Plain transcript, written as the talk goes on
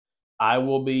I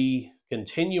will be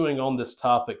continuing on this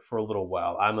topic for a little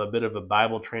while. I'm a bit of a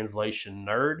Bible translation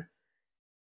nerd,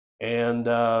 and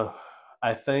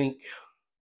I think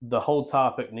the whole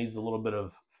topic needs a little bit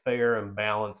of fair and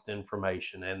balanced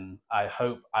information, and I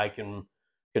hope I can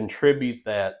contribute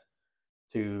that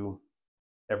to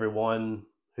everyone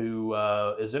who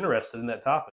is interested in that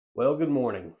topic. Well, good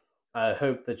morning. I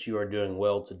hope that you are doing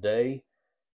well today,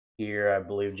 here, I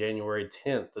believe, January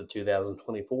 10th of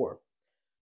 2024.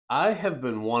 I have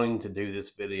been wanting to do this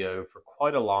video for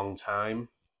quite a long time,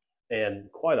 and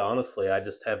quite honestly, I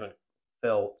just haven't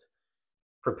felt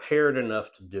prepared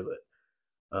enough to do it.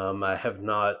 I have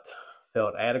not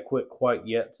felt adequate quite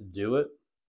yet to do it.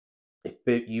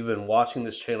 If you've been watching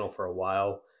this channel for a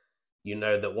while, you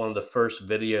know that one of the first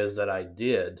videos that I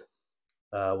did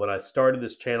when I started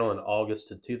this channel in August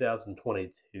of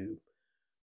 2022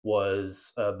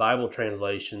 was a Bible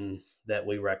translation that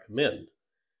we recommend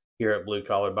here at Blue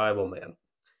Collar Bible Man.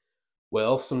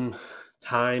 Well, some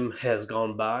time has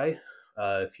gone by.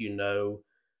 If you know,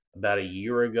 about a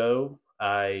year ago,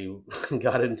 I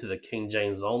got into the King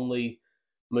James only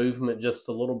movement just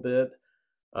a little bit.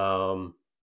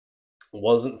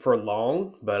 Wasn't for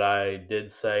long, but I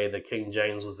did say the King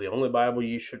James was the only Bible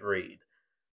you should read.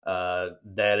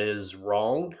 That is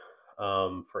wrong.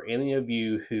 For any of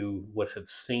you who would have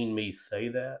seen me say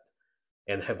that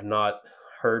and have not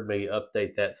heard me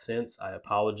update that since, I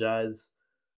apologize.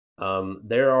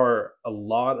 There are a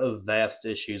lot of vast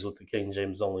issues with the King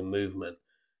James only movement,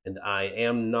 and I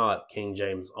am not King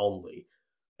James only.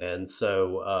 And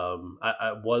so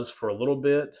I was for a little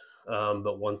bit,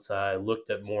 but once I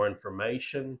looked at more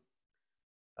information,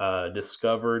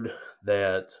 discovered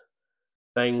that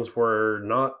things were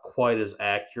not quite as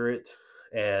accurate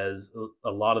as a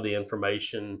lot of the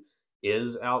information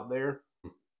is out there.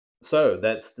 So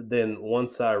that's then,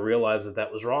 once I realized that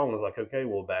that was wrong, I was like, okay,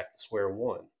 well, back to square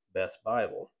one, best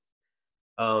Bible.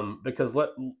 Because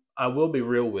I will be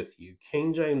real with you,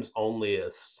 King James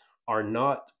onlyists are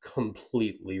not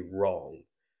completely wrong.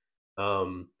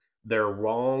 They're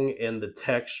wrong in the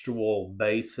textual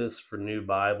basis for new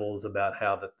Bibles about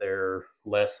how that they're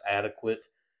less adequate.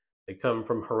 They come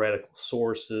from heretical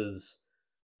sources.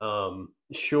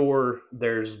 Sure,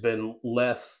 there's been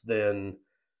less than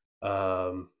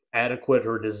adequate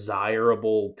or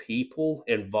desirable people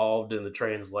involved in the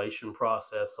translation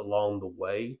process along the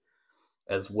way,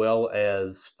 as well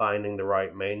as finding the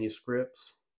right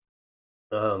manuscripts.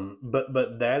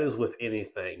 But that is with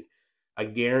anything. I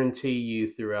guarantee you,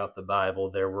 throughout the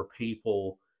Bible, there were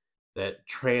people that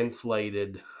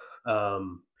translated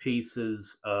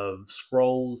pieces of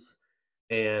scrolls,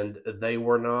 and they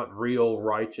were not real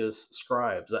righteous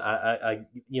scribes.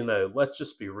 Let's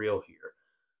just be real here.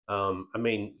 I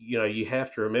mean, you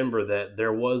have to remember that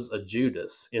there was a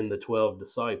Judas in the 12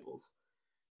 disciples.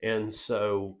 And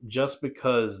so just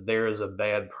because there is a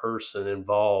bad person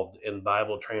involved in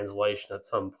Bible translation at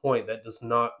some point, that does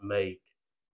not make,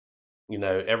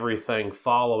 everything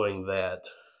following that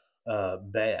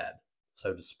bad,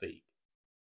 so to speak.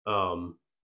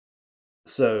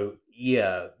 So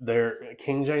yeah,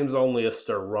 King James onlyists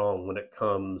are wrong when it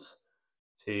comes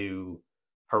to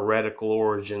heretical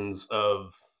origins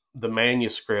of the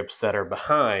manuscripts that are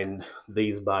behind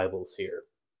these Bibles here.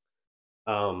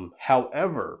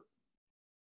 However,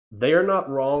 they are not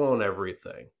wrong on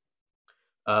everything.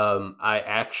 I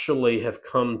actually have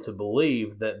come to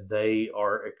believe that they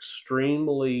are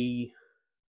extremely,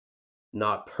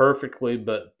 not perfectly,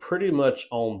 but pretty much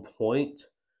on point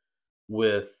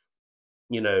with,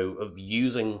 of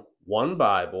using one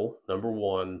Bible, number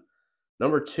one.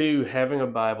 Number two, having a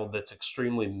Bible that's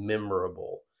extremely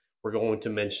memorable. We're going to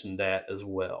mention that as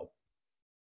well.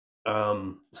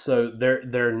 So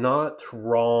they're not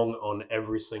wrong on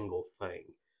every single thing.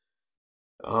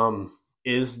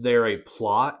 Is there a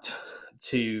plot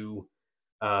to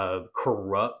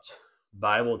corrupt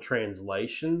Bible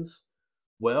translations?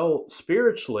 Well,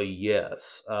 spiritually,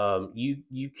 yes.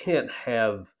 You can't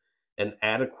have an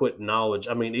adequate knowledge.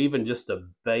 I mean, even just a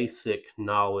basic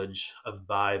knowledge of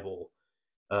Bible,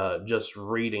 just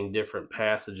reading different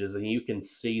passages, and you can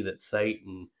see that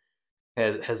Satan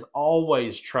has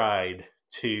always tried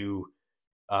to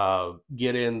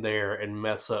get in there and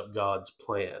mess up God's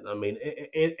plan. I mean,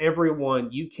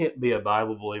 everyone, you can't be a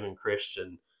Bible-believing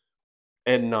Christian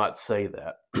and not say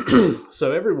that.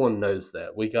 So everyone knows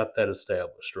that. We got that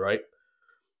established, right?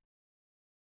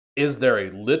 Is there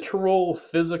a literal,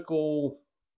 physical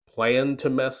plan to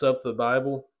mess up the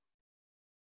Bible?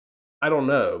 I don't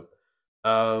know.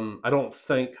 I don't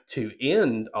think to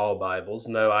end all Bibles.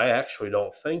 No, I actually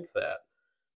don't think that.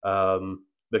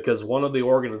 Because one of the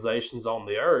organizations on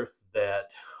the earth that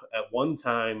at one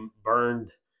time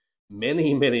burned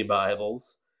many, many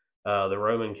Bibles, the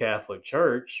Roman Catholic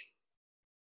Church.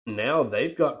 Now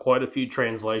they've got quite a few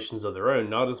translations of their own,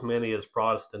 not as many as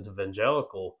Protestant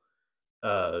evangelical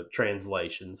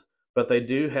translations, but they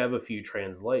do have a few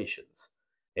translations.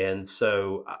 And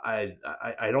so I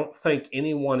don't think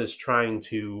anyone is trying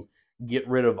to get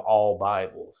rid of all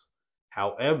Bibles.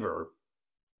 However,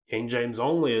 King James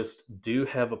Onlyists do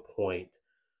have a point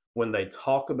when they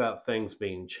talk about things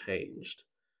being changed.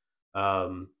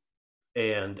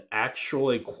 And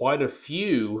actually, quite a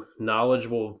few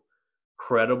knowledgeable,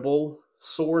 credible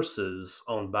sources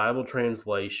on Bible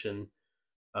translation,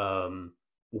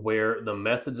 where the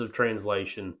methods of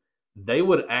translation, they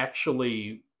would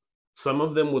actually, some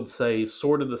of them would say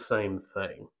sort of the same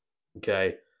thing,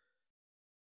 okay?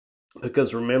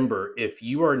 Because remember, if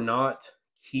you are not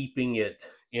keeping it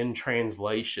in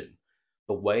translation,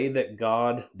 the way that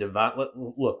God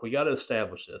look, we got to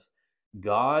establish this.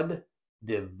 God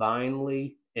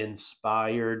divinely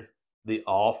inspired the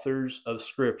authors of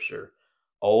Scripture,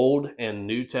 Old and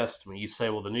New Testament. You say,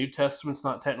 well, the New Testament's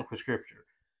not technically Scripture.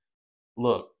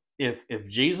 Look, if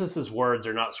Jesus's words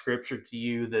are not Scripture to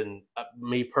you, then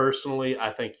me personally,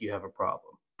 I think you have a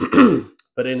problem.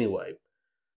 But anyway,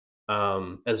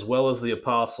 as well as the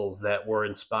apostles that were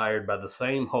inspired by the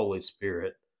same Holy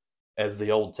Spirit as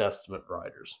the Old Testament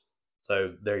writers.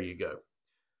 So there you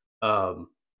go.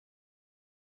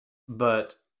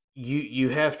 But you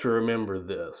have to remember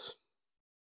this.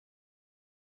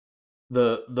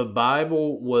 The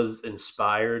Bible was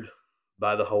inspired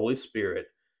by the Holy Spirit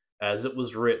as it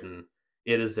was written.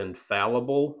 It is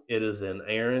infallible. It is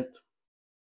inerrant.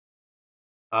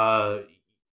 So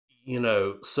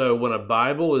when a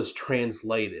Bible is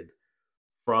translated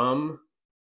from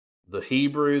the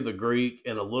Hebrew, the Greek,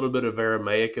 and a little bit of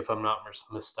Aramaic, if I'm not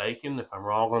mistaken, if I'm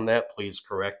wrong on that, please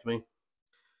correct me.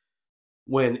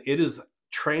 When it is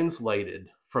translated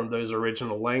from those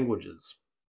original languages,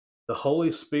 the Holy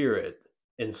Spirit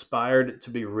inspired it to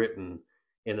be written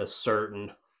in a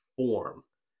certain form.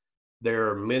 There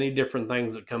are many different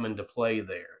things that come into play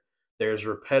there. There's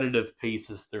repetitive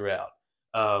pieces throughout.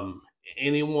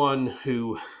 Anyone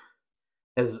who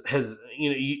has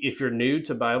if you're new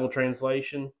to Bible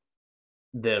translation,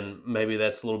 then maybe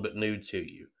that's a little bit new to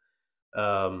you.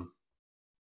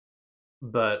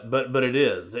 But it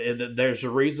is. There's a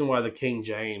reason why the King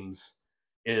James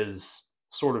is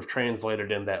sort of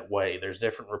translated in that way. There's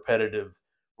different repetitive,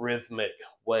 rhythmic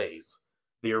ways.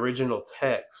 The original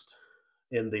text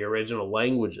in the original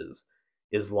languages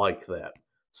is like that.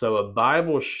 So a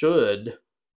Bible should,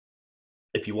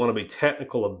 if you want to be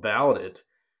technical about it,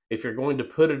 if you're going to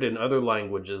put it in other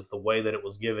languages the way that it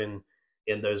was given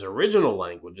in those original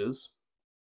languages,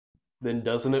 then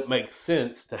doesn't it make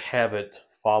sense to have it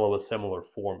follow a similar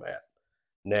format?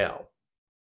 Now,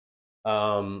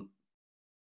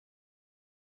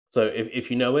 so if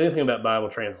you know anything about Bible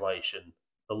translation,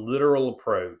 the literal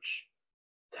approach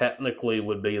technically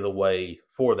would be the way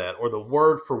for that, or the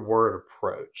word-for-word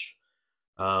approach.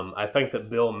 I think that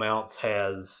Bill Mounce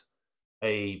has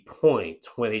a point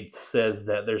when he says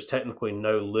that there's technically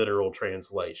no literal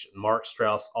translation. Mark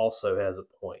Strauss also has a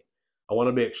point. I want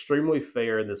to be extremely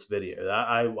fair in this video.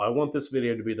 I want this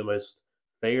video to be the most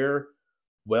fair,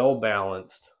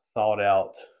 well-balanced,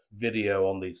 thought-out video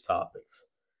on these topics.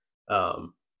 I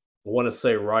want to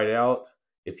say right out,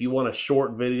 if you want a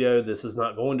short video, this is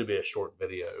not going to be a short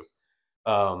video.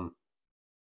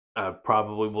 I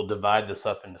probably will divide this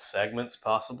up into segments,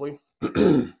 possibly.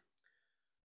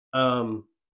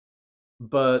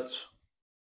 But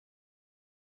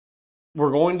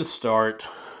we're going to start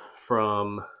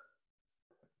from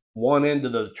one end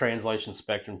of the translation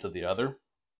spectrum to the other.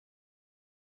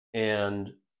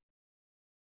 And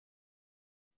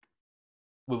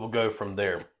we will go from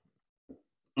there.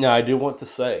 Now, I do want to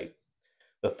say,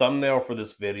 the thumbnail for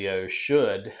this video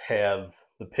should have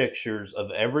the pictures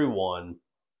of everyone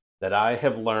that I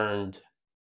have learned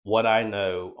what I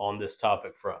know on this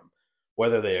topic from.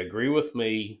 Whether they agree with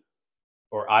me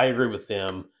or I agree with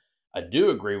them, I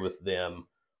do agree with them,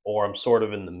 or I'm sort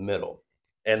of in the middle.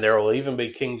 And there will even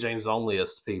be King James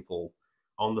Onlyist people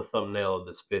on the thumbnail of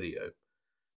this video.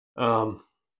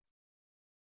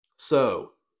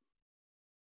 So,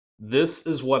 this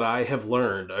is what I have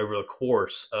learned over the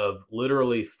course of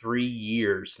literally 3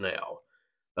 years now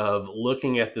of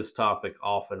looking at this topic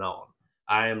off and on.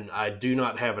 I do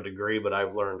not have a degree, but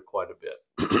I've learned quite a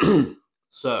bit.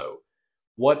 So,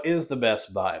 what is the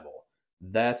best Bible?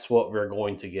 That's what we're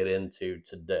going to get into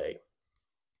today.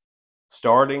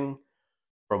 Starting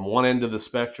from one end of the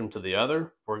spectrum to the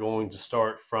other, we're going to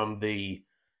start from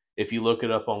if you look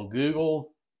it up on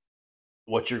Google,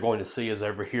 what you're going to see is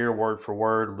over here, word for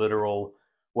word, literal.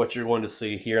 What you're going to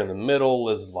see here in the middle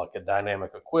is like a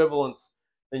dynamic equivalence.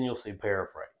 Then you'll see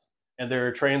paraphrase. And there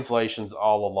are translations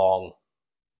all along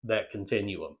that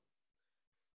continuum.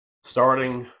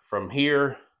 Starting from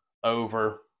here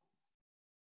over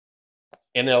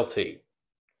NLT.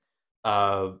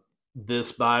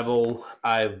 This Bible,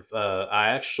 I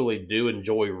actually do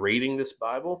enjoy reading this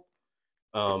Bible.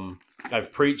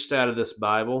 I've preached out of this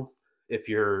Bible. If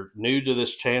you're new to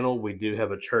this channel, we do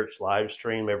have a church live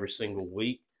stream every single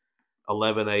week,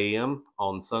 11 a.m.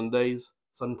 on Sundays,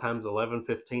 sometimes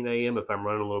 11:15 a.m. if I'm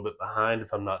running a little bit behind,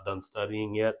 if I'm not done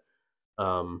studying yet.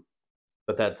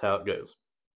 But that's how it goes.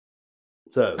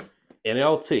 So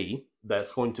NLT,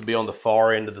 that's going to be on the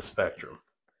far end of the spectrum.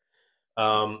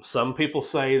 Some people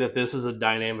say that this is a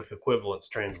dynamic equivalence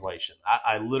translation.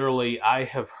 I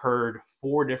have heard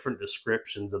 4 different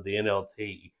descriptions of the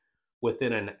NLT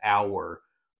within an hour,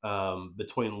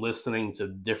 between listening to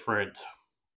different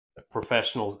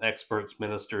professionals, experts,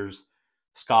 ministers,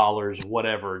 scholars,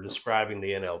 whatever, describing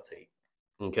the NLT.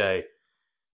 Okay.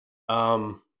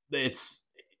 A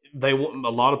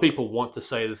lot of people want to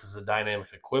say this is a dynamic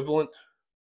equivalent.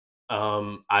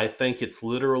 I think it's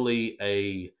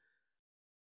literally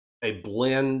a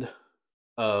blend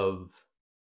of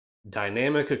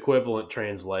dynamic equivalent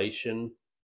translation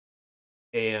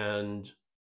and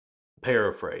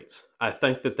paraphrase. I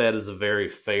think that is a very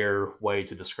fair way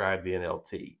to describe the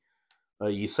NLT.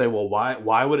 You say, well,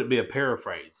 why would it be a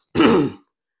paraphrase?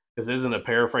 Because isn't a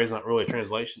paraphrase not really a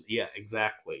translation? Yeah,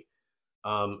 exactly.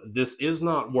 This is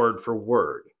not word for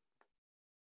word.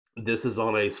 This is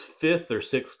on a 5th or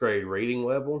 6th grade reading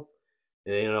level.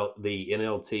 The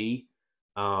NLT.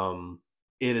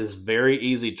 It is very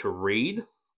easy to read.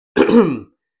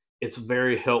 It's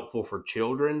very helpful for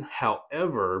children.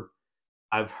 However,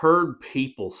 I've heard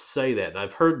people say that, and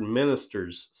I've heard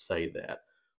ministers say that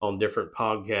on different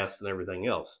podcasts and everything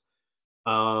else.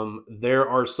 There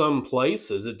are some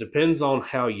places, it depends on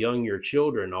how young your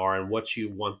children are and what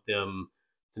you want them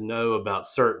to know about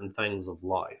certain things of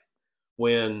life.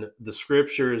 When the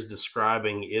scripture is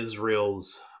describing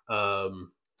Israel's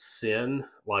sin,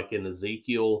 like in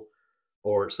Ezekiel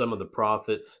or some of the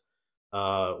prophets,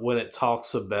 when it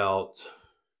talks about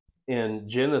in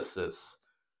Genesis,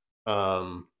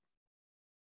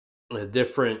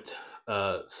 different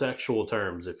sexual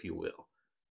terms, if you will,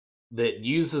 that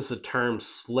uses the term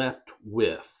slept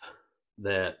with,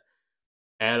 that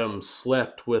Adam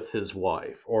slept with his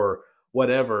wife or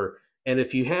whatever. And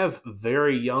if you have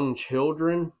very young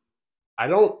children, I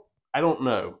don't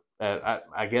know.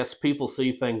 I guess people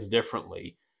see things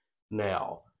differently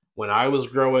now. When I was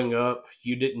growing up,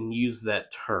 you didn't use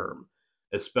that term,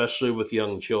 especially with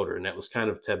young children. That was kind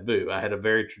of taboo. I had a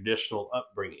very traditional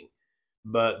upbringing.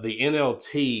 But the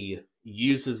NLT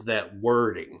uses that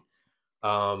wording.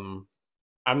 I'm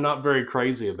not very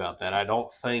crazy about that. I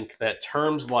don't think that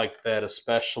terms like that,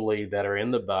 especially that are in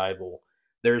the Bible,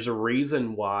 there's a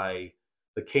reason why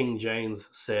the King James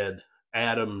said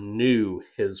Adam knew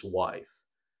his wife.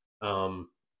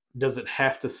 Does it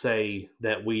have to say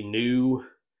that we knew?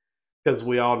 Because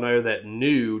we all know that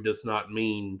knew does not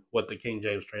mean what the King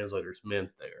James translators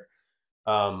meant there.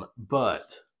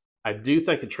 But I do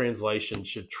think a translation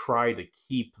should try to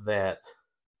keep that,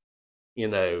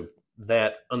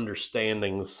 that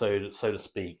understanding, so to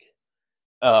speak,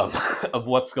 of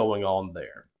what's going on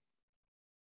there.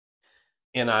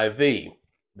 NIV.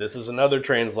 This is another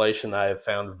translation I have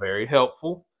found very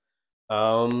helpful.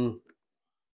 In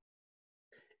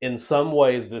some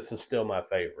ways, this is still my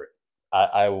favorite.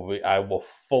 I will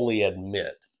fully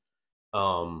admit.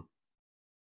 In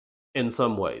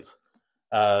some ways,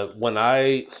 when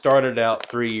I started out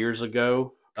 3 years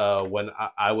ago, when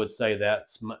I would say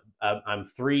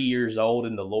I'm 3 years old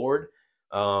in the Lord.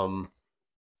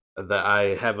 That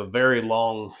I have a very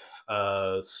long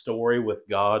story with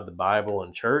God, the Bible,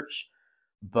 and church.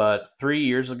 But 3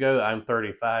 years ago, I'm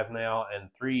 35 now,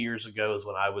 and 3 years ago is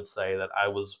when I would say that I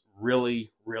was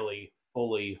really, really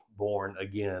fully born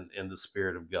again in the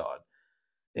Spirit of God.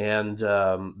 And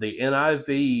the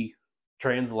NIV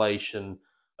translation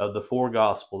of the 4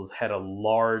 Gospels had a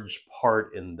large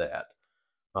part in that.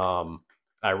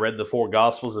 I read the 4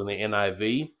 Gospels in the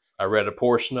NIV. I read a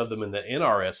portion of them in the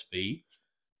NRSV,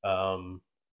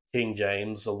 King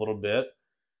James a little bit.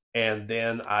 And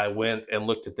then I went and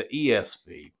looked at the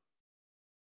ESV,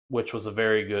 which was a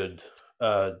very good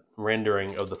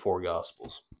rendering of the 4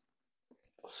 Gospels.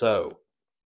 So,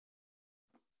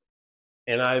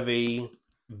 NIV,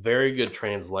 very good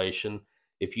translation.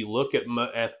 If you look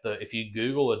if you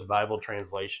Google a Bible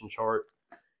translation chart,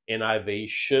 NIV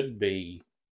should be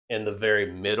in the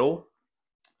very middle.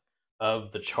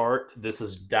 of the chart, this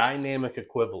is dynamic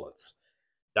equivalence.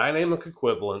 Dynamic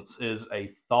equivalence is a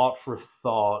thought for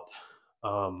thought,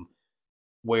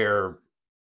 where,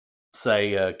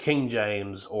 say, King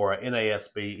James or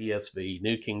NASB, ESV,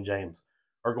 New King James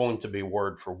are going to be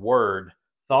word for word.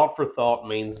 Thought for thought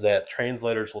means that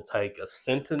translators will take a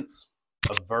sentence,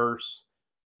 a verse,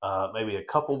 maybe a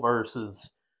couple verses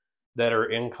that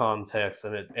are in context,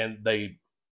 and they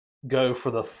go for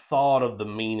the thought of the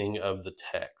meaning of the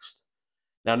text.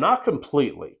 Now, not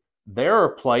completely. There are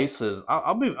places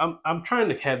I'm trying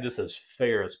to have this as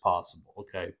fair as possible.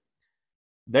 Okay,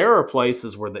 there are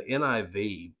places where the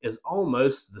NIV is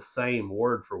almost the same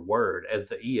word for word as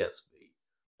the ESV.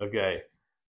 Okay,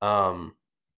 um,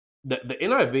 the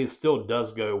NIV still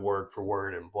does go word for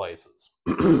word in places.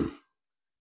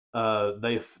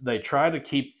 They try to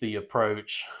keep the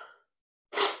approach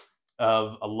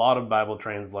of a lot of Bible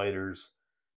translators.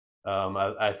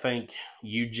 I think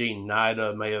Eugene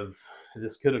Nida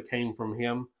this could have came from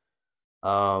him.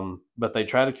 But they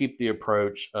try to keep the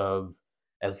approach of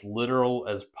as literal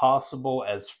as possible,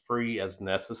 as free as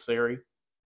necessary,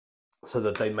 so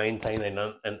that they maintain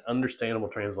an understandable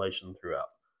translation throughout.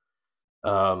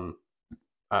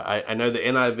 I know the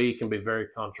NIV can be very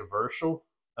controversial.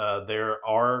 There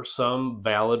are some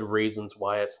valid reasons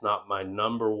why it's not my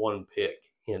number one pick.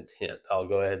 Hint, hint. I'll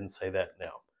go ahead and say that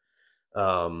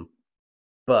now.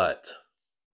 But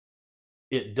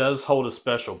it does hold a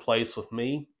special place with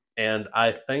me, and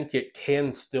I think it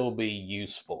can still be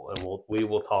useful, and we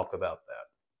will talk about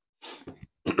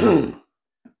that.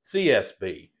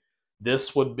 CSB.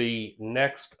 This would be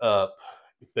next up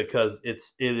because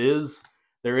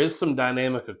there is some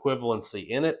dynamic equivalency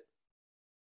in it.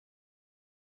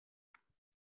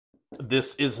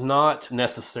 This is not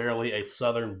necessarily a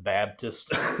Southern Baptist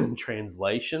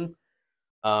translation.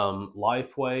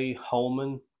 Lifeway,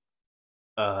 Holman,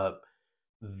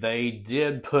 they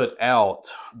did put out,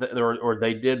 or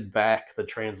they did back the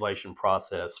translation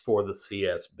process for the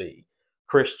CSB,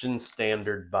 Christian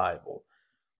Standard Bible.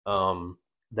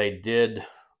 They did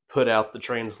put out the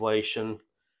translation.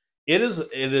 It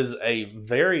is a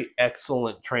very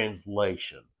excellent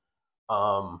translation.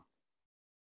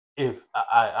 If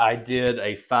I did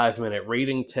a 5-minute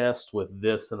reading test with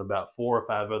this and about 4 or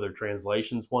 5 other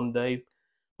translations one day,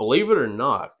 believe it or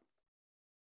not,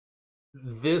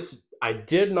 I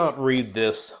did not read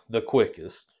this the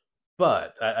quickest,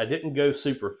 but I didn't go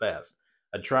super fast.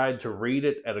 I tried to read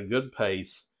it at a good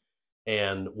pace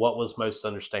and what was most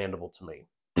understandable to me.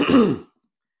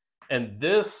 And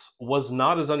this was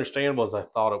not as understandable as I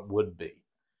thought it would be.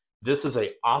 This is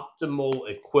a optimal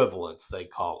equivalence, they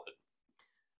call it.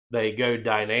 They go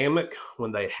dynamic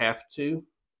when they have to.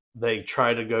 They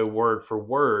try to go word for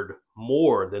word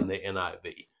more than the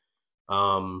NIV.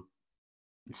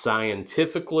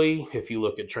 Scientifically, if you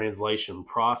look at translation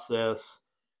process,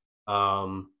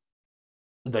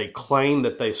 they claim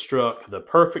that they struck the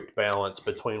perfect balance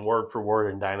between word for word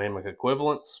and dynamic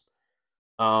equivalence.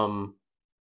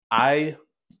 I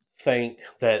think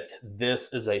that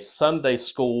this is a Sunday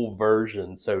school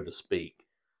version, so to speak,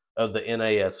 of the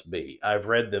NASB. I've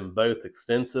read them both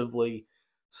extensively,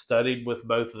 studied with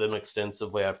both of them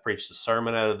extensively. I've preached a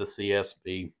sermon out of the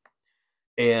CSB,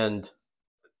 and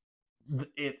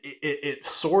it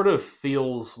sort of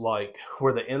feels like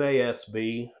where the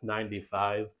NASB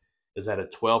 95 is at a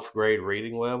 12th grade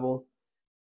reading level,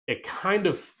 it kind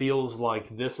of feels like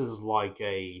this is like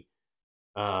a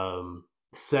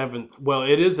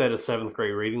it is at a 7th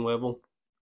grade reading level,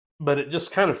 but it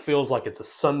just kind of feels like it's a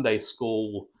Sunday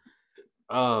school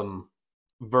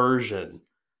version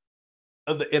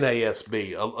of the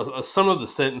NASB. Some of the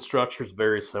sentence structure is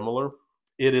very similar.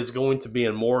 It is going to be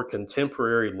in more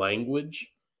contemporary language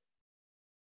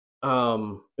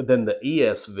than the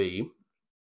ESV,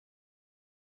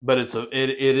 but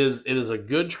it is a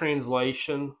good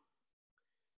translation.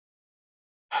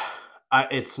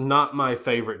 It's not my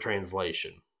favorite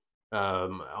translation.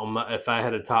 If I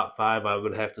had a top 5, I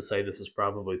would have to say this is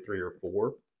probably 3 or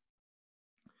 4.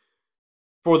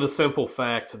 For the simple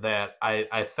fact that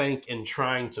I think in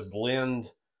trying to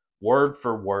blend word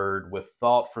for word with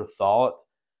thought for thought,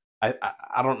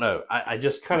 I don't know. I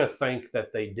just kind of think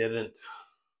that they didn't.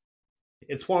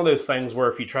 It's one of those things where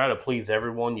if you try to please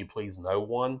everyone, you please no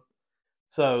one.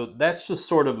 So that's just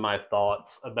sort of my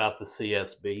thoughts about the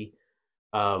CSB.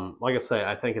 Like I say,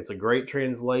 I think it's a great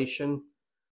translation.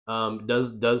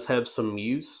 Does have some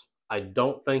use. I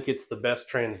don't think it's the best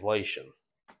translation.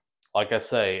 Like I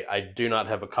say, I do not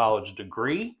have a college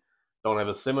degree, don't have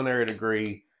a seminary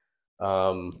degree,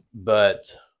 but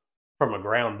from a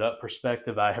ground up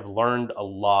perspective, I have learned a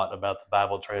lot about the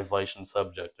Bible translation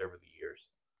subject over the years.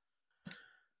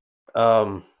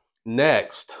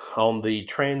 Next on the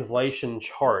translation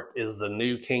chart is the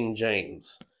New King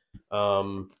James.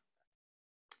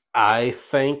 I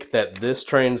think that this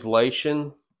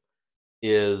translation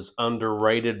is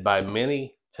underrated by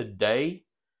many today,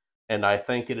 and I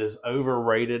think it is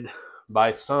overrated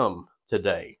by some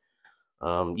today.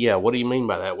 Yeah, what do you mean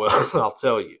by that? Well, I'll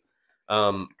tell you.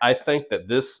 I think that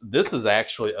this is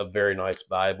actually a very nice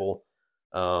Bible.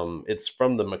 It's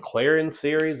from the McLaren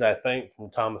series, I think, from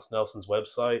Thomas Nelson's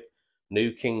website,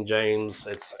 New King James.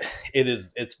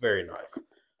 It's very nice.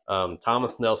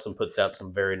 Thomas Nelson puts out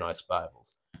some very nice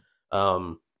Bibles.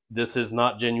 This is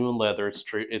not genuine leather. It's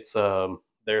true. It's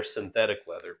they're synthetic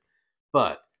leather,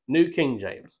 but New King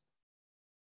James.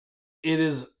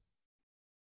 It's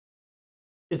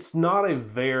not a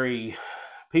very,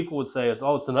 people would say it's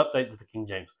an update to the King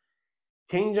James.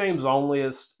 King James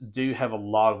onlyists do have a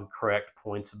lot of correct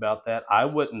points about that. I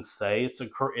wouldn't say it's an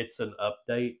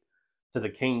update to the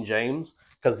King James,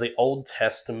 because the Old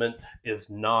Testament is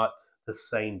not the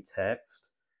same text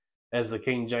as the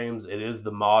King James. It is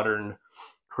the modern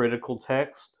critical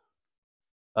text.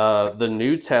 The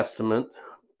New Testament,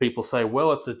 people say,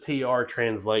 well, it's a TR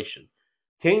translation.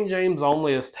 King James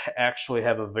onlyists actually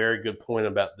have a very good point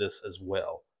about this as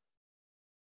well.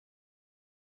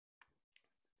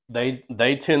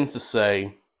 They tend to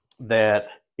say that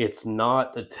it's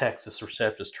not a Textus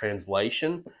Receptus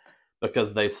translation,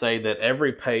 because they say that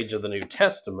every page of the New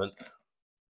Testament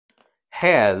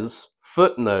has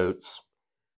footnotes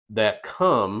that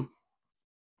come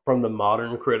from the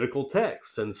modern critical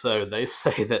text. And so they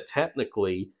say that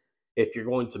technically, if you're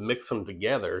going to mix them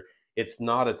together, it's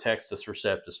not a Textus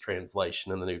Receptus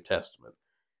translation in the New Testament.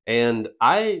 And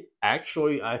I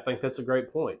think that's a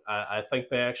great point. I think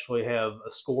they actually have a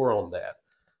score on that.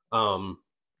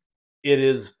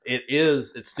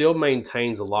 It still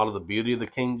maintains a lot of the beauty of the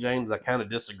King James. I kind of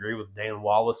disagree with Dan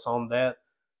Wallace on that.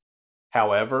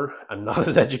 However, I'm not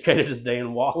as educated as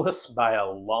Dan Wallace by a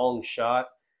long shot.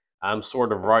 I'm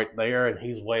sort of right there, and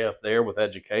he's way up there with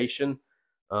education.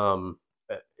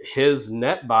 His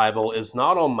Net Bible is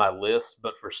not on my list,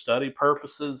 but for study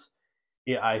purposes,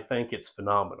 yeah, I think it's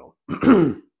phenomenal.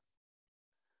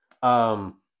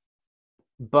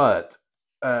 But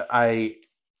I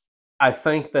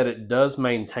think that it does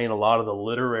maintain a lot of the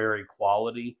literary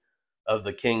quality of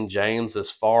the King James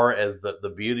as far as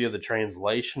the beauty of the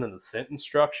translation and the sentence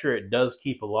structure. It does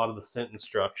keep a lot of the sentence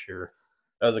structure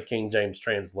of the King James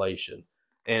translation.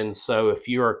 And so if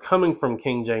you are coming from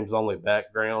King James only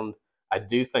background, I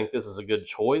do think this is a good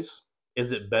choice.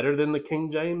 Is it better than the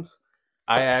King James?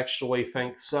 I actually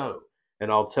think so.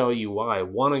 And I'll tell you why.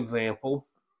 One example,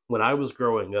 when I was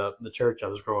growing up, the church I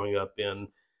was growing up in,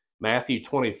 Matthew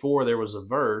 24, there was a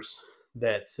verse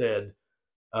that said,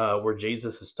 where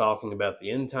Jesus is talking about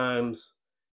the end times,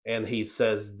 and he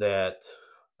says that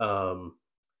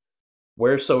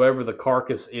wheresoever the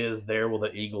carcass is, there will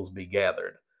the eagles be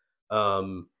gathered.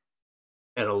 And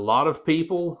a lot of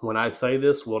people, when I say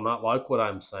this, will not like what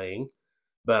I'm saying,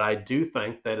 but I do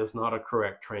think that is not a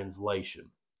correct translation,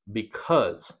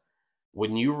 because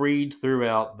when you read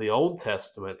throughout the Old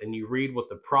Testament and you read what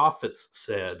the prophets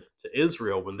said to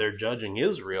Israel when they're judging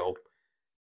Israel,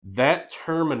 that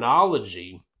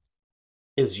terminology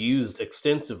is used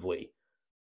extensively,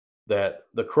 that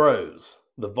the crows,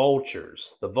 the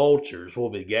vultures will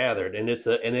be gathered, and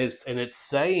it's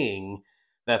saying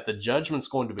that the judgment's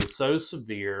going to be so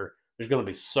severe, there's going to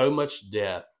be so much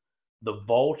death, the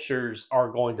vultures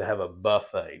are going to have a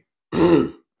buffet.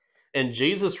 And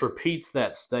Jesus repeats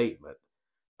that statement.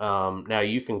 Now,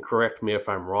 you can correct me if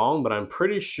I'm wrong, but I'm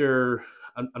pretty sure,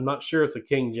 I'm not sure if the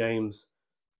King James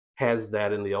has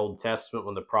that in the Old Testament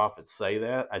when the prophets say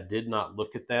that. I did not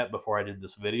look at that before I did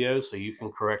this video, so you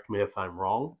can correct me if I'm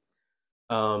wrong.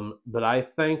 But I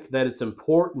think that it's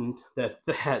important that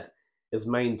that is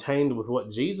maintained with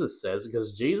what Jesus says,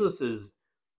 because Jesus is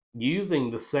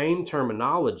using the same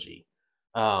terminology.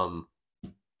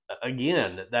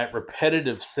 Again, that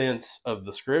repetitive sense of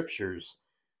the scriptures,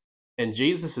 and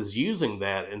Jesus is using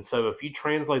that. And so if you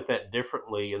translate that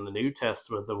differently in the New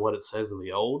Testament than what it says in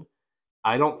the Old,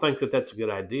 I don't think that that's a good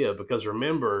idea, because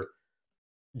remember,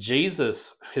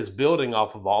 Jesus is building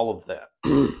off of all of that.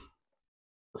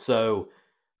 So,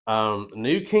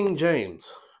 New King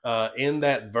James, in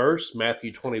that verse,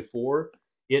 Matthew 24,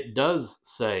 it does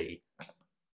say,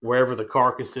 wherever the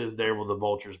carcass is, there will the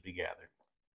vultures be gathered.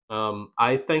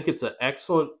 I think it's an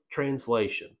excellent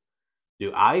translation.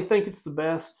 Do I think it's the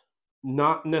best?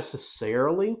 Not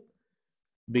necessarily,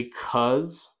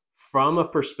 because from a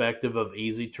perspective of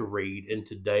easy to read in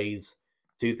today's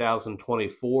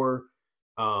 2024,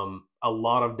 a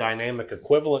lot of dynamic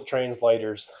equivalent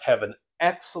translators have an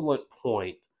excellent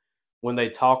point when they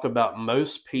talk about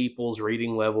most people's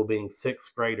reading level being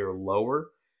sixth grade or lower.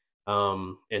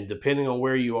 And depending on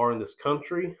where you are in this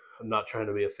country, I'm not trying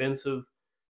to be offensive,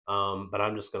 but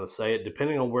I'm just going to say it.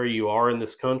 Depending on where you are in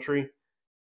this country,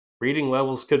 reading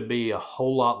levels could be a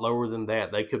whole lot lower than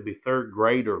that. They could be third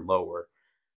grade or lower.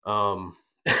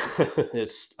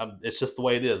 It's just the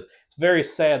way it is. It's very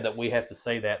sad that we have to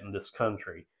say that in this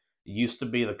country. It used to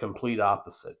be the complete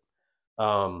opposite.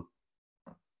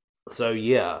 So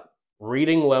yeah,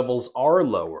 reading levels are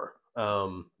lower.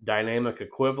 Dynamic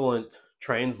equivalent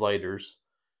translators,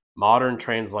 modern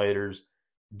translators,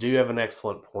 do have an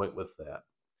excellent point with that.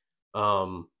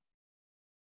 I'll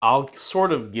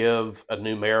sort of give a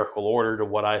numerical order to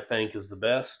what I think is the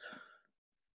best,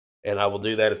 and I will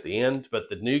do that at the end. But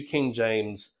the New King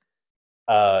James,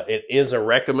 it is a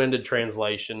recommended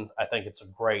translation. I think it's a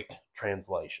great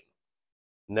translation.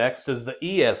 Next is the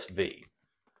ESV.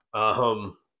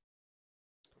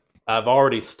 I've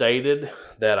already stated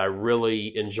that I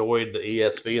really enjoyed the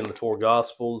ESV in the four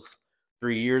Gospels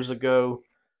 3 years ago.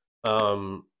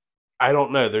 I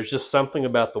don't know. There's just something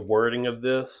about the wording of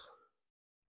this.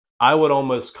 I would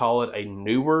almost call it a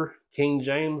newer King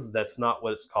James. That's not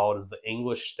what it's called. It's the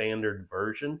English Standard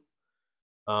Version.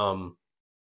 But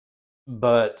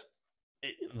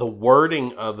the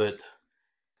wording of it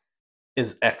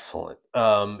is excellent.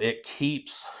 It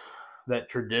keeps that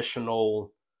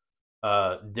traditional,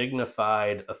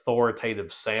 dignified,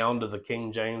 authoritative sound of the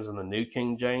King James and the New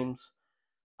King James.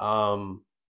 The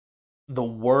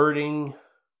wording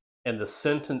and the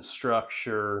sentence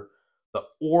structure, the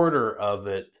order of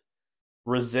it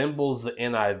resembles the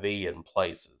NIV in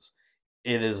places.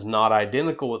 It is not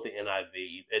identical with the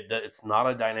NIV. It's not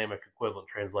a dynamic equivalent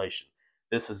translation.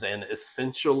 This is an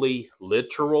essentially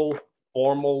literal,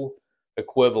 formal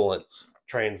equivalence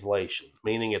translation,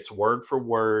 meaning it's word for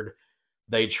word.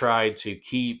 They try to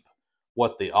keep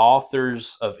what the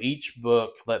authors of each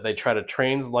book, they try to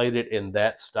translate it in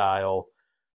that style.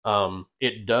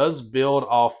 It does build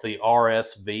off the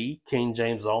RSV. King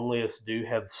James Onlyists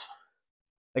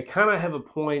they kind of have a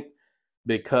point,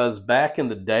 because back in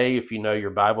the day, if you know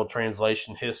your Bible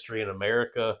translation history in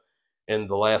America in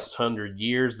the last 100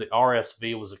 years, the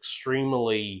RSV was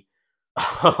extremely,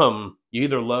 you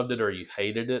either loved it or you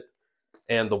hated it.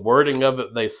 And the wording of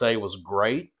it, they say, was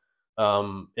great.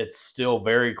 It's still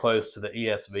very close to the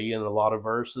ESV in a lot of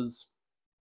verses.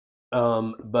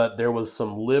 But there was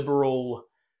some liberal,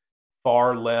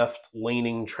 far left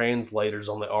leaning translators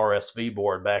on the RSV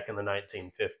board back in the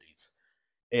 1950s.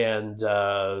 And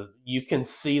you can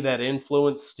see that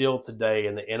influence still today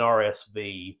in the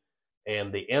NRSV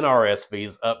and the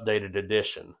NRSV's updated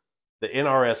edition. The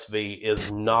NRSV is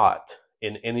not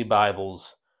in any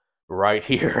Bibles right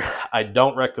here. I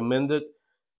don't recommend it.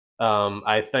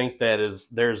 I think there's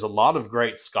a lot of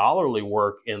great scholarly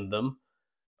work in them,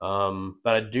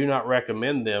 but I do not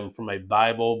recommend them from a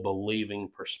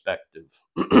Bible-believing perspective.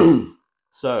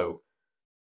 So,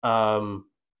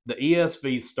 the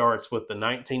ESV starts with the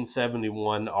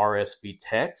 1971 RSV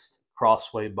text.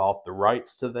 Crossway bought the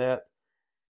rights to that,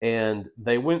 and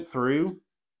they went through.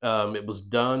 It was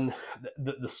done.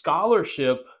 The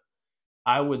scholarship,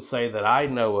 I would say, that I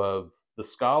know of, the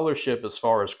scholarship as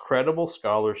far as credible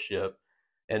scholarship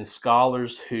and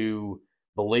scholars who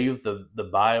believe the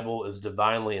Bible is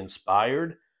divinely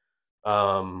inspired,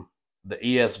 the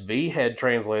ESV had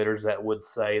translators that would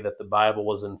say that the Bible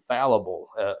was infallible.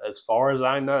 As far as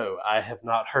I know, I have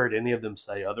not heard any of them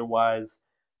say otherwise.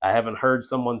 I haven't heard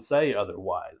someone say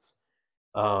otherwise.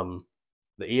 The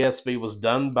ESV was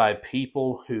done by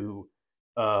people who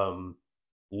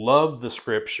loved the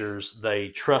scriptures. They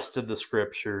trusted the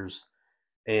scriptures,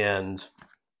 and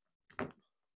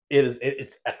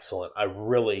it's excellent. I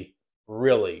really,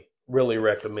 really, really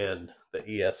recommend the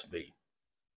ESV.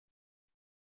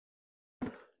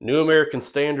 New American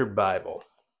Standard Bible,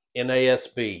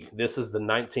 NASB. This is the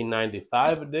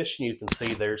 1995 edition. You can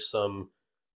see there's some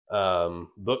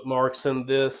bookmarks in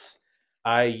this.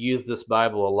 I use this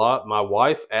Bible a lot. My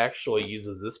wife actually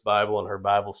uses this Bible in her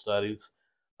Bible studies.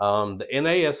 The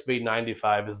NASB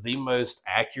 95 is the most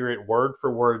accurate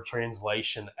word-for-word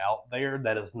translation out there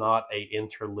that is not a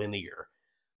interlinear.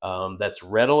 That's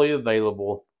readily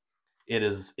available. It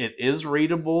is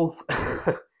readable.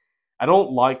 I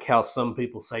don't like how some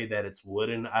people say that it's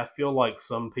wooden. I feel like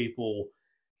some people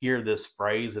hear this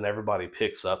phrase and everybody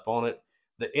picks up on it.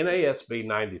 The NASB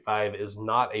 95 is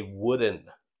not a wooden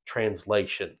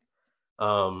translation.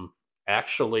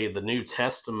 Actually, the New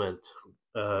Testament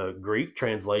Greek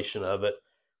translation of it,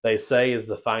 they say, is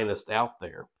the finest out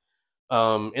there.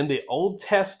 In the Old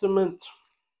Testament,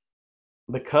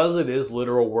 because it is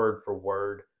literal word for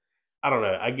word, I don't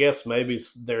know. I guess maybe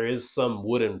there is some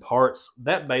wooden parts.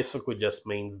 That basically just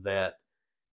means that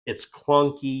it's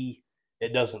clunky,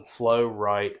 it doesn't flow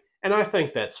right, and I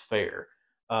think that's fair.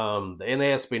 The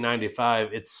NASB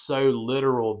 95, it's so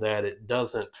literal that it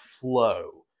doesn't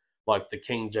flow like the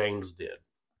King James did.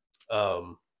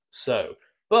 Um, so,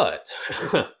 but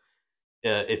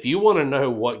if you want to know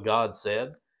what God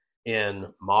said in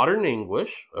modern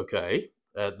English, okay,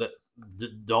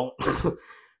 don't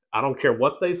I don't care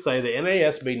what they say. The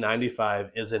NASB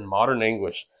 95 is in modern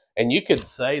English, and you could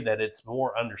say that it's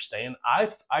more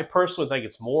I personally think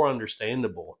it's more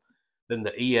understandable than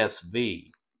the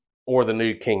ESV or the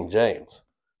New King James.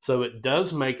 So it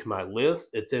does make my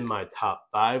list. It's in my top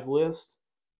 5 list.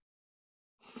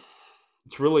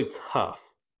 It's really tough.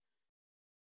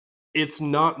 It's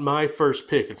not my first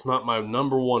pick. It's not my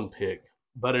number 1 pick,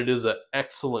 but it is an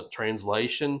excellent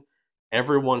translation.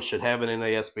 Everyone should have an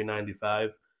NASB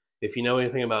 95. If you know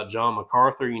anything about John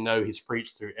MacArthur, you know he's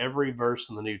preached through every verse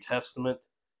in the New Testament,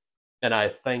 and I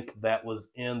think that was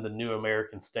in the New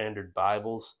American Standard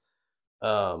Bibles.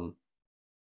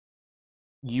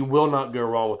 You will not go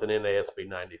wrong with an NASB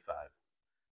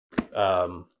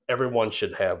 95. Everyone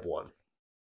should have one.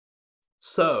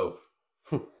 So,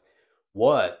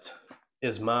 what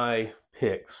is my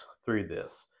picks through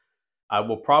this? I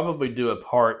will probably do a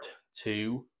part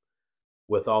 2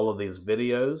 with all of these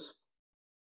videos,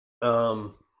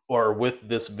 or with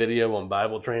this video on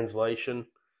Bible translation.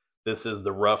 This is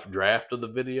the rough draft of the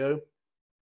video.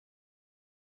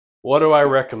 What do I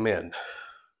recommend?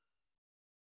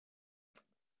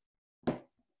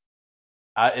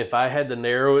 If I had to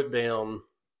narrow it down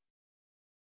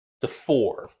to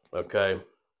 4, okay,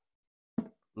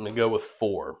 I'm going to go with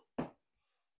 4.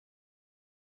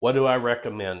 What do I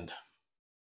recommend?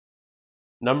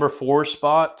 Number 4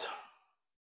 spot,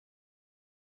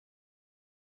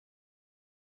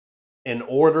 in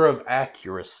order of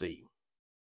accuracy.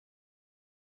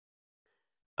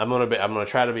 I'm gonna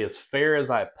try to be as fair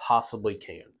as I possibly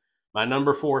can. My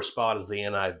number 4 spot is the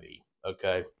NIV.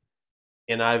 Okay,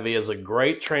 NIV is a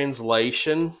great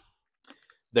translation.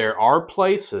 There are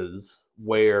places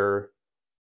where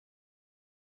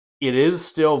it is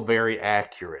still very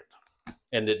accurate,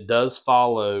 and it does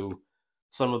follow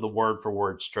some of the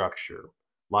word-for-word structure.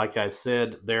 Like I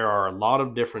said, there are a lot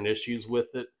of different issues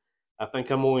with it. I think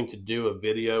I'm going to do a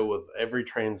video of every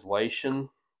translation,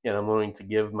 and I'm going to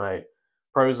give my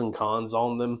pros and cons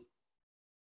on them.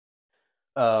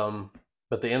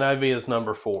 But the NIV is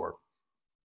number 4.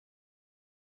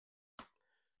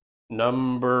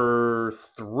 Number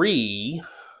 3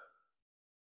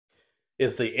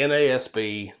 is the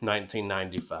NASB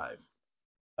 1995.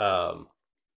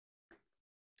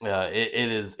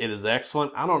 It is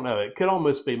excellent. I don't know. It could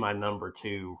almost be my number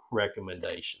 2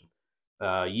 recommendation.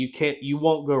 You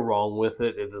won't go wrong with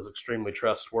it. It is extremely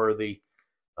trustworthy.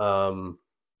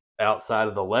 Outside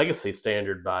of the Legacy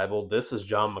Standard Bible, this is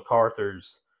John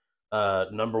MacArthur's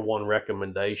number 1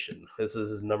 recommendation. This is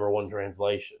his number 1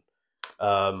 translation.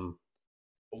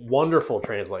 Wonderful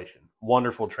translation.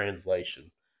 Wonderful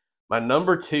translation. My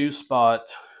number 2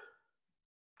 spot,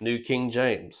 New King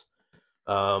James.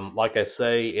 Like I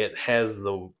say, it has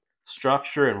the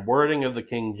structure and wording of the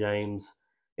King James.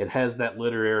 It has that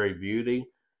literary beauty.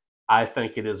 I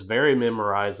think it is very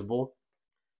memorizable.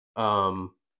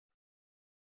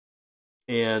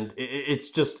 And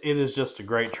it is just a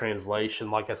great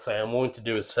translation. Like I say, I'm going to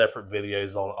do a separate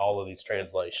videos on all of these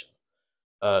translations.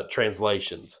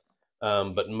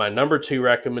 But my number 2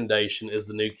 recommendation is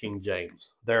the New King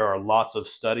James. There are lots of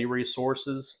study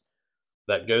resources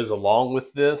that goes along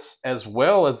with this, as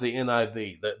well as the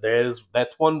NIV.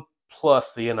 That's one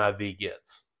plus the NIV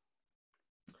gets,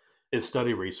 is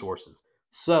study resources.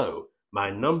 So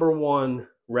my number 1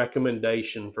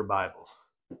 recommendation for Bibles.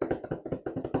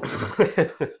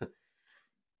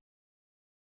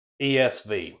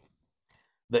 ESV.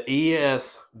 The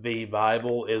ESV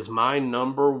Bible is my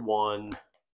number 1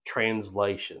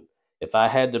 translation. If I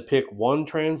had to pick one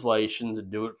translation to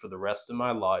do it for the rest of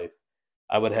my life,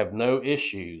 I would have no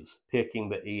issues picking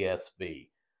the ESV.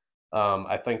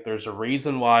 I think there's a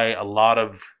reason why a lot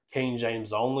of King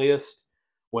James onlyists,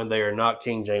 when they are not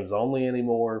King James only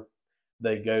anymore,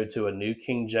 they go to a New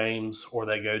King James or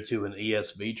they go to an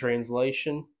ESV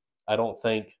translation. I don't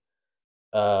think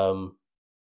I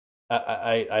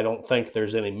don't think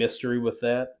there's any mystery with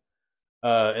that.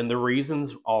 And the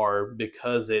reasons are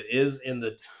because it is in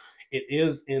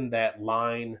that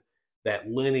line, that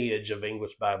lineage of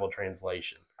English Bible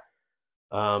translation.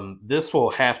 This will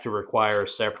have to require a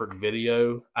separate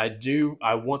video.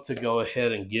 I want to go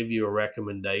ahead and give you a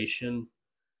recommendation.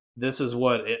 This is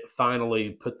what it finally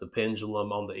put the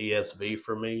pendulum on the ESV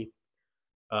for me.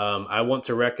 I want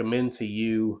to recommend to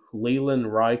you Leland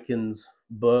Ryken's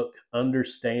book,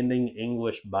 Understanding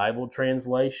English Bible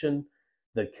Translation,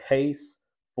 The Case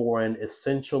for an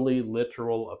Essentially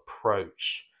Literal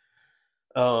Approach.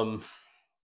 Now,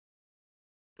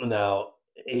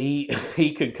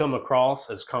 he could come across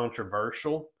as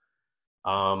controversial.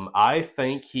 I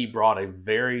think he brought a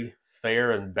very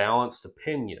fair and balanced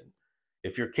opinion.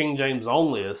 If you're King James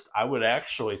onlyist, I would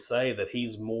actually say that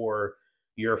he's more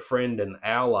your friend and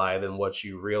ally than what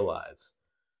you realize.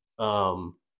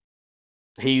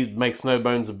 He makes no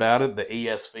bones about it. The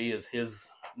ESV is his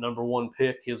number one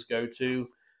pick, his go-to,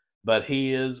 but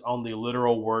he is on the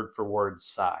literal word-for-word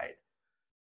side.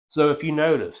 So if you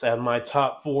notice, at my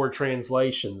top 4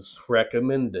 translations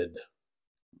recommended,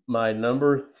 my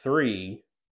number 3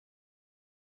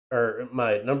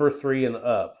 and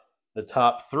up, the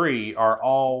top 3 are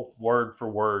all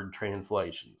word-for-word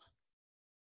translations.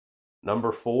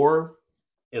 Number 4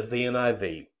 is the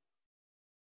NIV.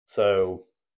 So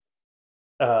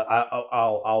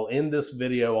I'll end this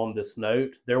video on this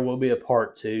note. There will be a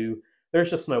part 2. There's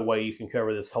just no way you can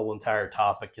cover this whole entire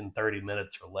topic in 30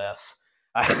 minutes or less.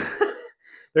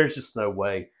 There's just no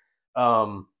way.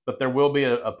 But there will be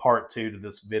a part 2 to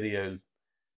this video.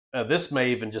 This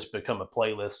may even just become a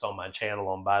playlist on my channel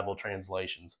on Bible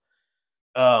translations.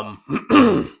 I'll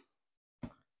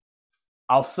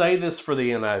say this for the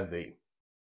NIV.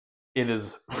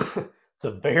 It's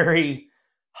a very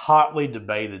hotly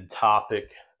debated topic.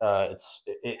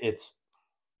 It's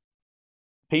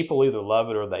people either love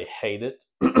it or they hate it.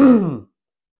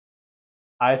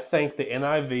 I think the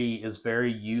NIV is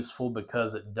very useful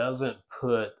because it doesn't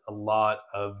put a lot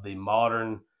of the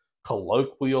modern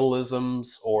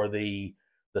colloquialisms or the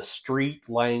street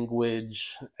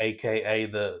language, aka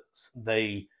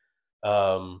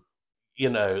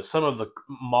some of the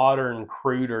modern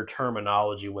cruder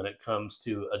terminology when it comes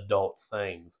to adult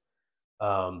things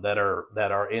that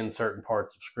are in certain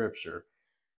parts of Scripture,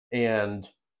 and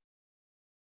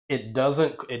it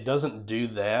doesn't do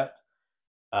that.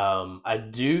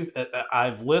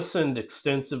 I've listened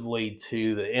extensively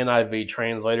to the NIV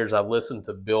translators. I've listened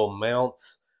to Bill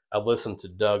Mounce. I've listened to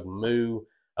Doug Moo.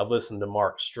 I've listened to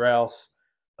Mark Strauss.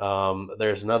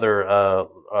 There's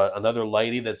another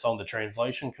lady that's on the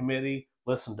translation committee.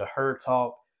 Listen to her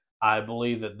talk. I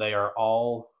believe that they are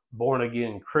all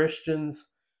born-again Christians.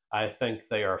 I think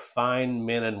they are fine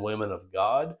men and women of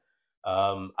God.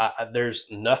 There's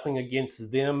nothing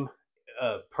against them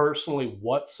personally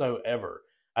whatsoever.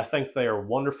 I think they are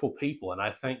wonderful people, and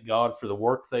I thank God for the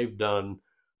work they've done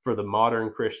for the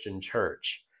modern Christian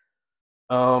church.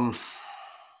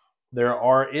 There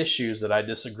are issues that I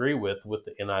disagree with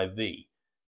the NIV.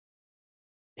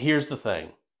 Here's the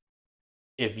thing.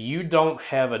 If you don't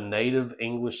have a native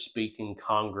English-speaking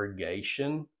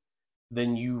congregation,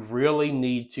 then you really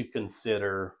need to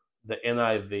consider the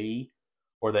NIV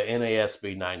or the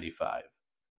NASB 95.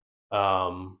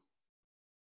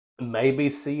 Maybe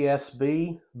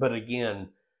CSB, but again,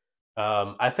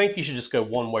 I think you should just go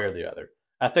one way or the other.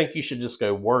 I think you should just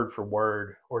go word for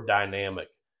word or dynamic.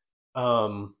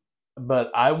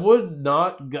 But I wouldn't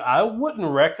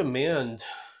recommend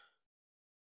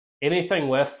anything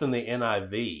less than the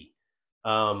NIV.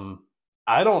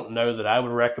 I don't know that I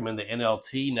would recommend the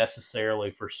NLT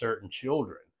necessarily for certain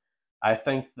children. I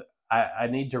think I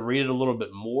need to read it a little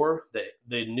bit more.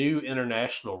 The New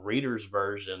International Reader's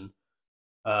Version,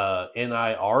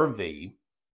 NIRV,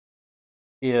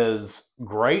 is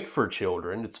great for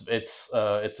children. It's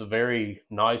a very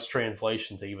nice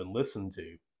translation to even listen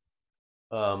to.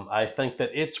 I think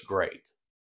that it's great,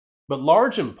 but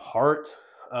large in part,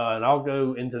 and I'll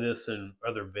go into this in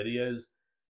other videos.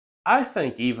 I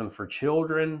think even for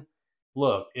children,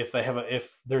 look,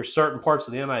 if there's certain parts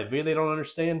of the NIV they don't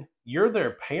understand, you're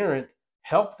their parent.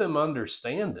 Help them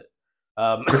understand it.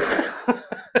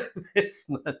 It's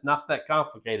not that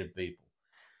complicated, people.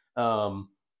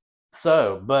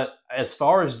 But as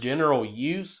far as general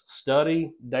use,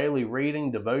 study, daily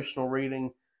reading, devotional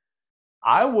reading,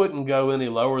 I wouldn't go any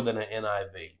lower than an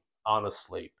NIV,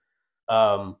 honestly.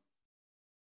 I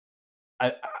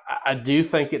do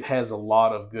think it has a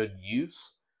lot of good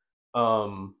use.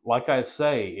 Like I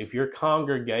say, if your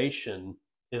congregation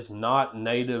is not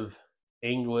native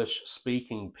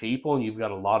English-speaking people and you've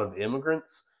got a lot of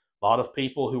immigrants, a lot of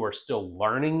people who are still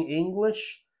learning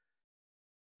English,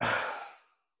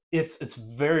 it's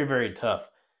very, very tough.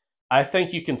 I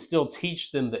think you can still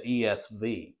teach them the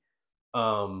ESV.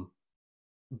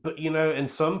 But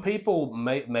and some people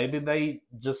maybe they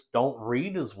just don't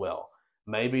read as well.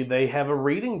 Maybe they have a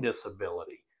reading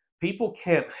disability. People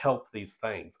can't help these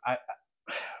things.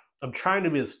 I'm trying to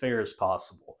be as fair as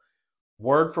possible.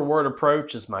 Word for word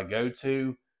approach is my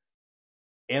go-to.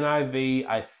 NIV,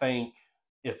 I think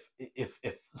if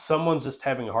someone's just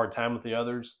having a hard time with the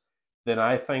others, then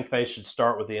I think they should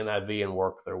start with the NIV and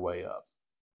work their way up.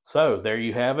 So there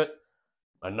you have it.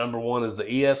 My number one is the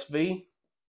ESV.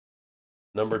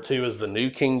 Number two is the New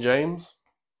King James.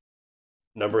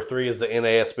 Number three is the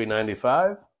NASB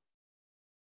 95.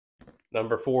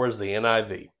 Number four is the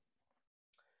NIV.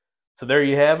 So there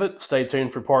you have it. Stay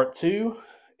tuned for part two,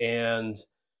 and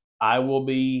I will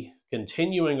be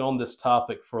continuing on this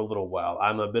topic for a little while.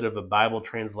 I'm a bit of a Bible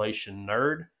translation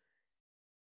nerd,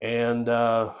 and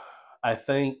I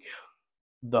think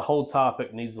the whole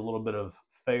topic needs a little bit of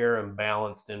fair and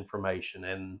balanced information,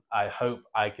 and I hope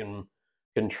I can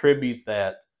contribute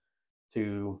that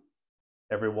to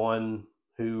everyone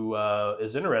who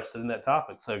is interested in that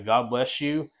topic. So God bless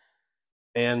you,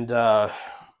 and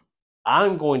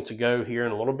I'm going to go here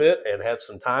in a little bit and have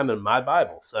some time in my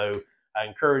Bible. So I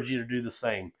encourage you to do the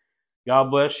same.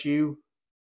 God bless you.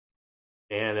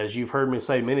 And as you've heard me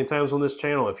say many times on this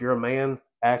channel, if you're a man,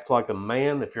 act like a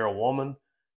man. If you're a woman,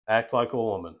 act like a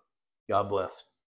woman. God bless.